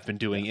have been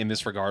doing in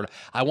this regard,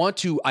 I want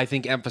to, I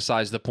think,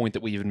 emphasize the point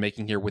that we've been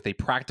making here with a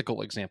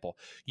practical example.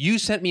 You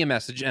sent me a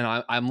message, and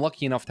I'm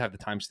lucky enough to have the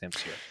timestamps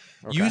here.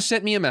 Okay. You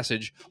sent me a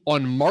message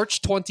on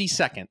March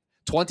 22nd,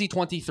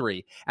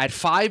 2023 at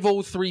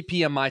 5:03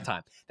 p.m. my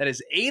time. That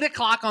is 8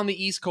 o'clock on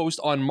the East Coast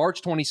on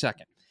March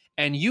 22nd.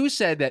 And you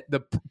said that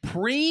the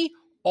pre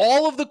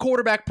all of the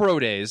quarterback pro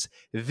days,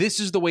 this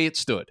is the way it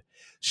stood.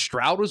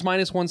 Stroud was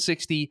minus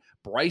 160,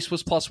 Bryce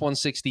was plus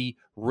 160,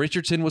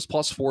 Richardson was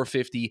plus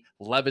 450,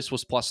 Levis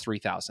was plus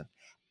 3,000.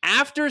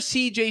 After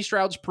CJ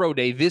Stroud's pro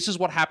day, this is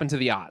what happened to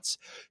the odds.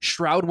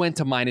 Stroud went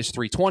to minus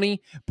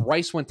 320,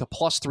 Bryce went to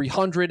plus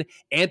 300,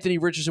 Anthony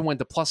Richardson went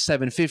to plus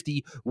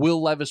 750,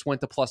 Will Levis went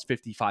to plus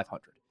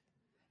 5,500.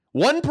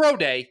 One pro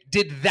day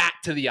did that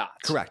to the odds.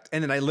 Correct.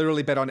 And then I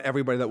literally bet on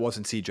everybody that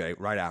wasn't CJ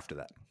right after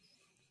that.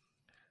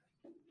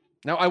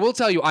 Now, I will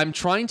tell you, I'm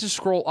trying to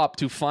scroll up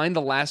to find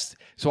the last,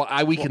 so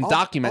we can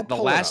document the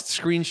last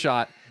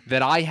screenshot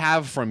that I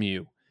have from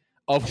you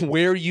of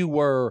where you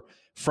were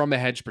from a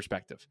hedge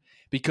perspective.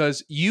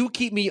 Because you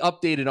keep me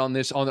updated on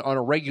this on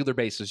a regular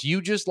basis.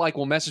 You just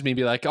will message me and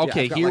be like,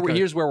 okay,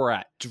 here's where we're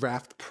at.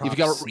 Draft props.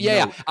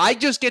 I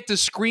just get the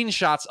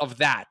screenshots of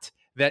that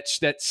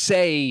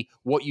say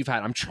what you've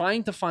had. I'm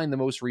trying to find the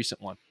most recent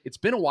one. It's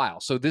been a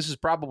while, so this is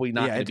probably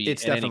not going to be.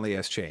 It's definitely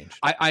has changed.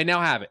 I now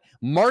have it.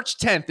 March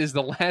 10th is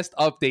the last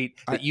update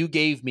that you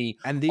gave me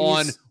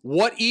on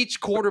what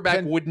each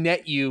quarterback would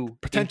net you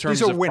in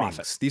terms of winnings.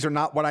 Profit. These are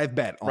not what I've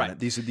bet on it.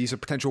 These are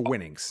potential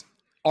winnings.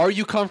 Are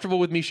you comfortable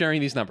with me sharing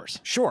these numbers?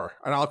 Sure,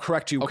 and I'll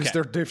correct you because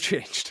they've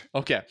changed.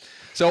 Okay.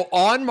 So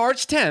on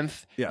March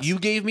 10th, you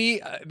gave me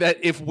that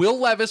if Will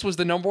Levis was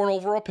the number one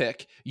overall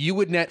pick, you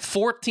would net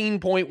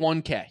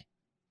 14.1K. Okay,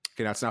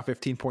 that's now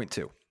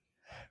 15.2.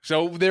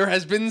 So there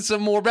has been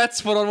some more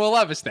bets put on Will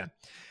Levis then.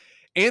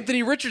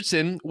 Anthony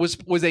Richardson was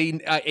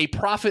a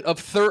profit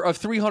of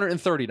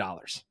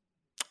 $330.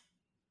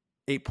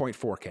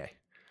 8.4K.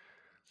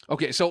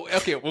 Okay.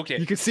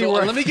 You can see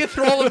where let me get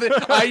through all of it.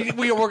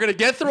 We're going to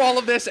get through all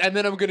of this, and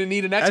then I'm going to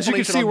need an explanation.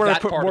 As you can see, on where that I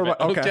put part more.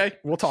 Of it. Okay,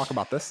 we'll talk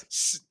about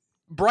this.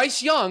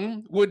 Bryce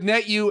Young would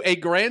net you a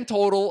grand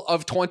total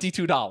of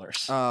 $22.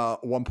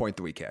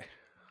 1.3K.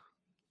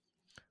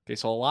 Okay,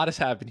 so a lot has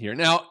happened here.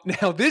 Now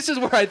this is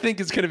where I think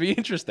it's going to be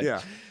interesting.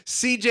 Yeah.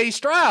 CJ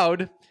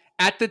Stroud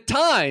at the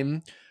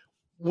time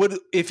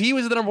if he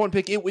was the number one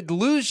pick, it would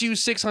lose you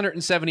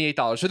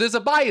 $678. So there's a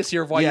bias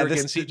here of why you're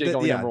against CJ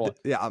going number one.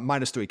 Yeah,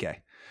 minus 3K.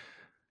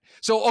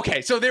 So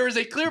there is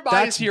a clear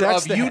bias here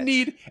of you hedge.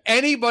 Need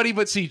anybody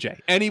but CJ.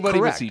 Anybody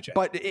Correct. but CJ.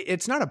 But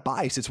it's not a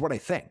bias, it's what I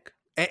think.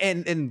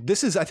 And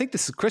this is, I think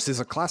this is, Chris, is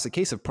a classic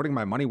case of putting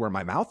my money where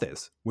my mouth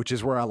is, which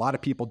is where a lot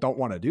of people don't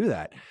want to do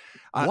that.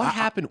 What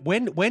happened?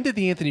 When did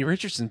the Anthony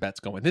Richardson bets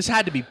go in? This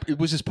had to be,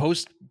 was his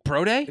post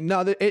pro day?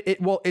 No,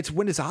 it's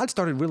when his odds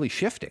started really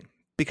shifting.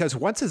 Because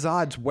once his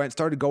odds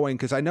started going,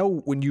 because I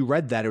know when you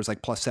read that, it was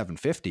like plus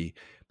 750,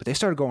 but they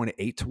started going to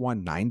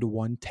 8-1,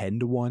 9-1,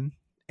 10-1.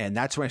 And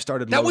that's when I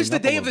started. That was the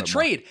day of the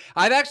trade.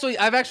 I've actually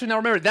now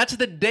remembered. That's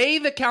the day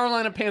the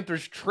Carolina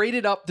Panthers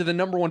traded up to the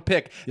number one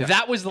pick. Yeah.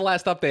 That was the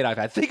last update I've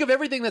had. Think of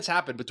everything that's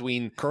happened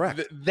between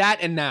that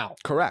and now.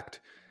 Correct.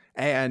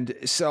 And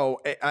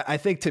so I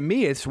think, to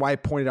me, it's why I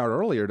pointed out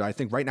earlier that I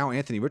think right now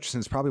Anthony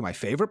Richardson is probably my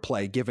favorite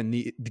play given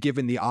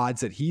the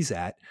odds that he's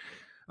at.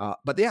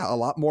 But yeah, a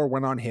lot more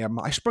went on him.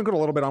 I sprinkled a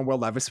little bit on Will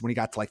Levis when he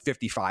got to like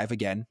 55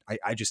 again.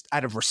 I just,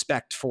 out of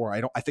respect for,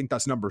 I think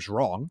those numbers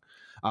wrong.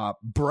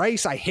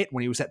 Bryce, I hit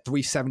when he was at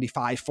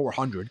 375,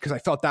 400, because I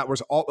felt that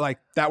was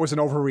that was an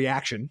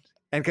overreaction.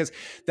 And because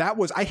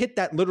I hit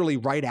that literally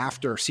right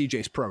after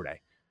CJ's pro day,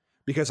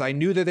 because I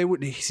knew that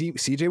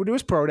CJ would do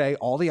his pro day,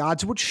 all the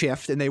odds would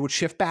shift and they would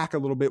shift back a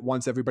little bit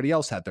once everybody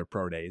else had their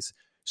pro days.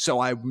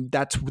 So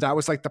that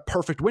was like the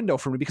perfect window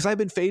for me because I've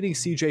been fading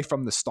CJ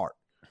from the start.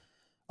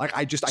 Like,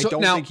 I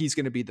don't think he's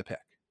going to be the pick.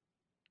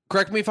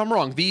 Correct me if I'm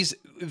wrong.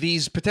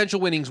 These potential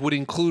winnings would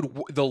include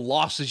the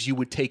losses you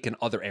would take in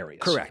other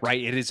areas. Correct.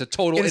 Right? It is a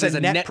total. It is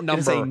a net number. It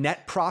is a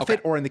net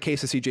profit, or in the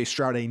case of CJ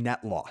Stroud, a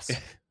net loss.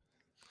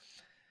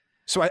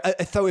 So I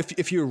thought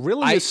if you're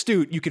really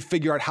astute, you could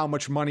figure out how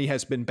much money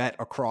has been bet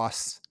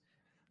across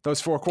those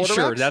 4 quarterbacks.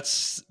 Sure,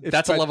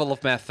 that's a level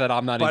of math that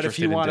I'm not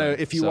interested in doing. But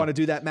if you want to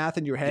do that math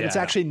in your head, it's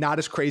actually not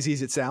as crazy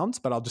as it sounds,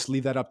 but I'll just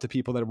leave that up to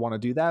people that want to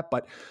do that.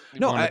 But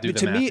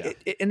to me,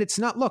 and it's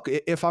not, look,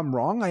 if I'm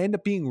wrong, I end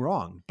up being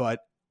wrong, but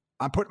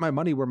I'm putting my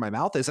money where my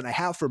mouth is, and I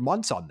have for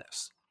months on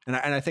this. And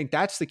I think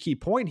that's the key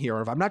point here.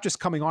 If I'm not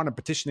just coming on and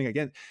petitioning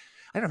against,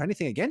 I don't have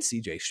anything against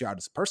CJ Stroud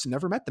as a person,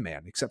 never met the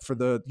man, except for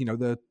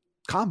the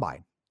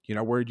combine,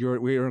 where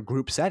we're in a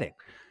group setting.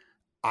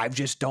 I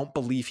just don't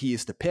believe he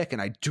is the pick, and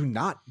I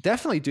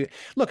definitely do.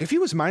 Look, if he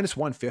was minus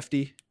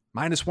 150,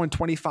 minus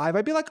 125,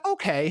 I'd be like,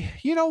 okay,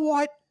 you know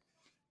what?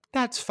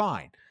 That's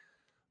fine.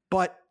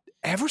 But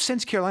ever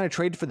since Carolina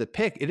traded for the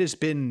pick, it has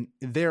been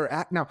their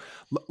act. Now,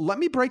 let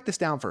me break this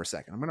down for a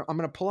second. I'm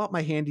gonna pull out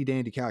my handy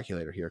dandy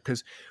calculator here,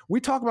 because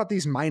we talk about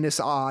these minus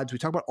odds, we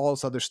talk about all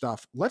this other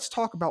stuff. Let's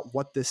talk about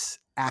what this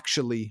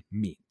actually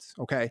means.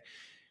 Okay,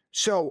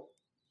 so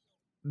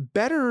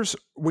bettors,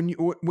 when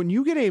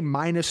you get a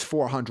minus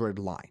 400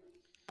 line,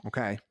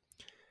 okay,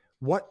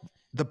 what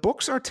the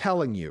books are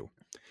telling you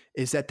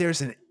is that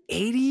there's an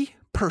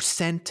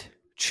 80%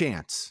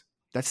 chance,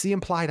 that's the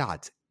implied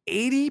odds,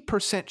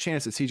 80%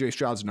 chance that CJ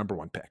Stroud's the number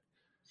 1 pick.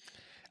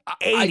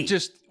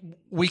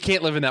 We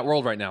can't live in that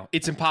world right now.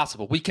 It's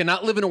impossible. We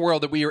cannot live in a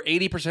world that we are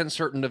 80%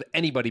 certain of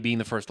anybody being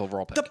the first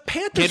overall pick. The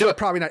Panthers are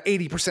probably not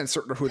 80%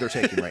 certain of who they're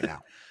taking right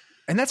now.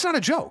 And that's not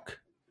a joke.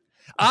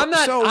 I'm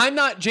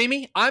not,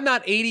 Jamie, I'm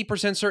not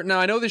 80% certain. Now,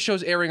 I know this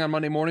show's airing on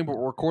Monday morning, but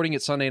we're recording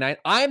it Sunday night.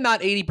 I'm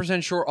not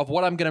 80% sure of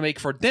what I'm going to make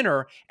for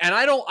dinner, and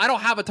I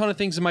don't have a ton of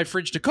things in my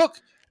fridge to cook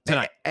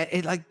tonight.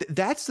 And like,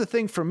 that's the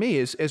thing for me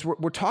is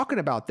we're talking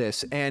about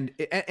this, and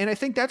I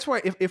think that's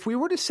why if we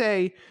were to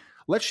say,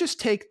 let's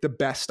just take the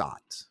best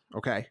odds,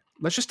 okay?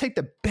 Let's just take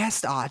the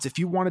best odds if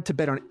you wanted to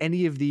bet on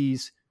any of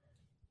these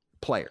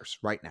players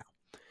right now.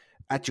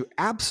 At your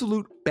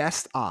absolute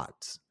best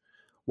odds,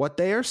 what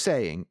they are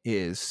saying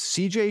is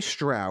CJ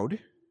Stroud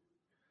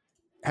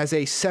has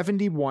a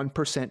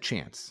 71%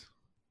 chance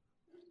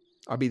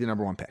I'll be the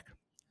number 1 pick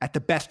at the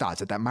best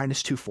odds, at that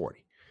minus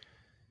 240.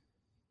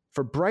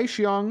 For Bryce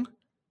Young,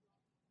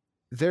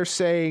 they're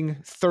saying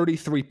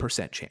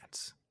 33%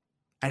 chance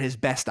at his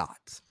best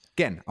odds.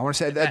 Again, I want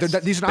to say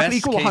that these are not going to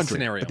equal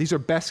 100, but these are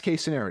best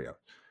case scenario.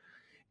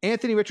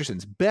 Anthony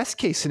Richardson's best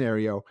case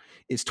scenario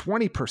is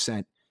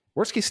 20%.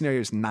 Worst case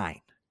scenario is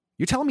 9.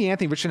 You're telling me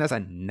Anthony Richardson has a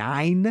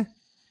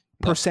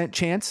 9%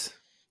 chance?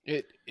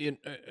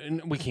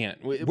 We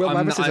can't. Will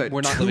Levis is a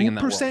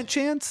 2%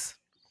 chance?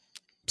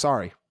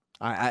 Sorry.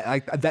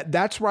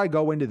 That's where I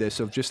go into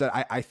this, of just that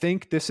I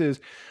think this is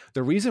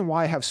the reason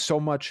why I have so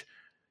much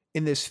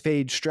in this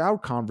Fade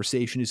Stroud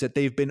conversation, is that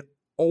they've been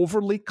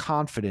overly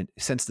confident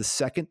since the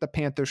second the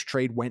Panthers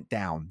trade went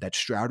down that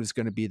Stroud is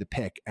going to be the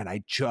pick, and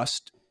I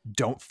just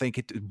don't think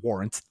it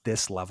warrants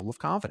this level of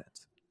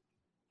confidence.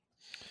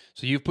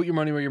 So you've put your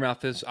money where your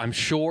mouth is. I'm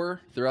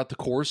sure throughout the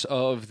course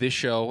of this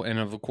show and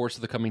of the course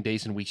of the coming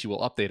days and weeks, you will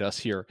update us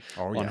here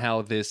on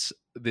how this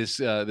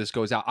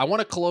goes out. I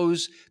want to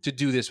close to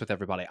do this with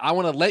everybody. I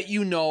want to let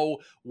you know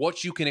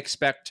what you can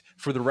expect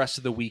for the rest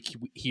of the week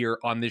here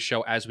on this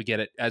show as we get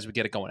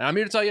it going. And I'm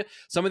here to tell you,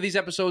 some of these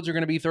episodes are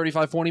going to be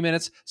 35, 40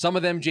 minutes. Some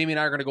of them, Jamie and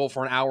I are going to go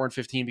for an hour and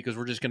 15 because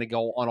we're just going to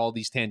go on all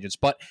these tangents.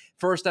 But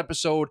first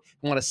episode,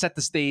 I want to set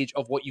the stage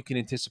of what you can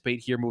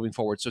anticipate here moving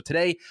forward. So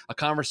today, a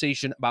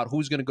conversation about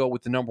who's going to go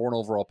with the number 1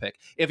 overall pick.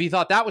 If you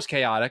thought that was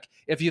chaotic,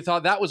 if you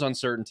thought that was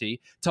uncertainty,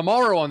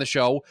 tomorrow on the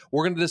show,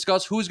 we're going to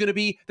discuss who's going to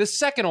be the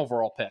second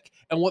overall pick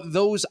and what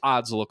those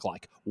odds look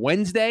like.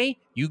 Wednesday,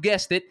 you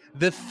guessed it,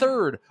 the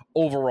 3rd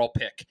overall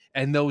pick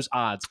and those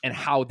odds and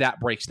how that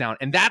breaks down.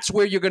 And that's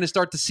where you're going to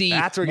start to see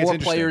more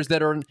players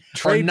that are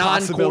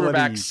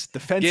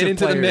non-quarterbacks get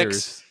into the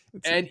mix.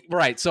 And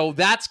right, so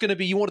that's going to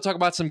be, you want to talk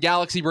about some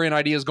galaxy brain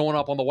ideas going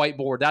up on the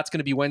whiteboard. That's going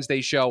to be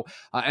Wednesday's show.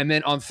 And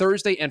then on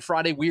Thursday and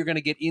Friday, we are going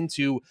to get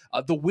into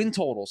the win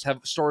totals have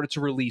started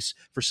to release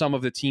for some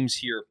of the teams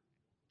here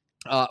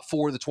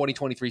for the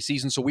 2023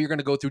 season. So we're going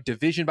to go through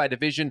division by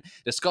division,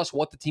 discuss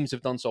what the teams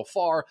have done so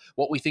far,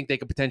 what we think they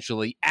could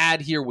potentially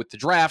add here with the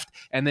draft,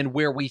 and then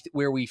where we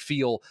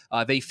feel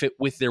they fit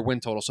with their win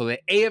total. So the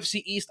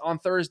AFC East on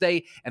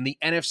Thursday and the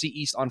NFC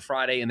East on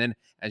Friday. And then,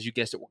 as you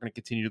guessed it, we're going to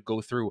continue to go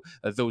through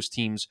those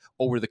teams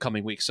over the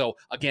coming weeks. So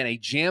again, a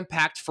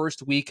jam-packed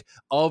first week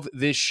of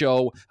this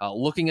show,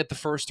 looking at the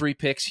first 3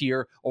 picks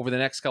here over the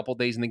next couple of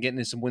days and then getting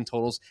into some win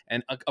totals.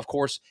 And of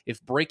course,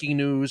 if breaking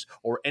news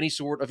or any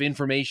sort of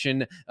information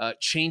information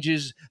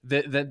changes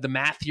the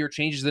math here,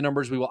 changes the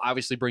numbers, we will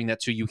obviously bring that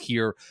to you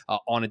here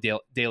on a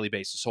daily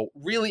basis. So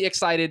really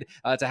excited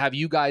to have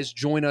you guys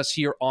join us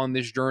here on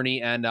this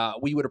journey, and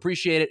we would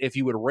appreciate it if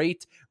you would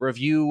rate,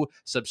 review,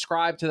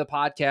 subscribe to the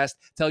podcast,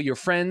 tell your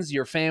friends,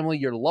 your family,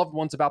 your loved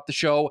ones about the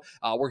show.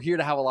 We're here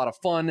to have a lot of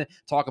fun,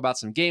 talk about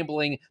some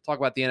gambling, talk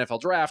about the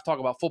NFL draft, talk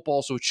about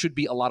football, so it should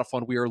be a lot of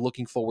fun. We are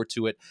looking forward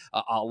to it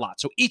a lot.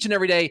 So each and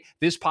every day,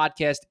 this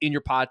podcast in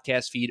your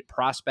podcast feed,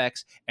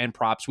 Prospects and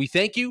Props. We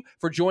thank you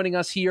for joining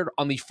us here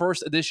on the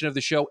first edition of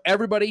the show.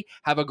 Everybody,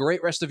 have a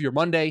great rest of your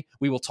Monday.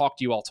 We will talk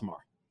to you all tomorrow.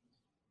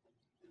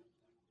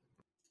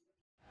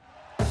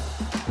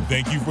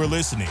 Thank you for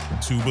listening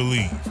to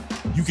Believe.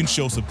 You can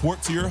show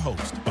support to your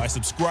host by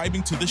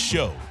subscribing to the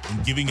show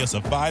and giving us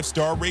a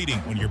 5-star rating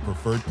on your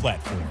preferred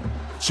platform.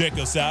 Check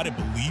us out at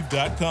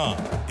Believe.com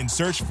and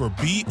search for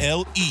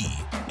BLEAV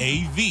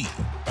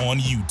on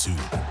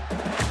YouTube.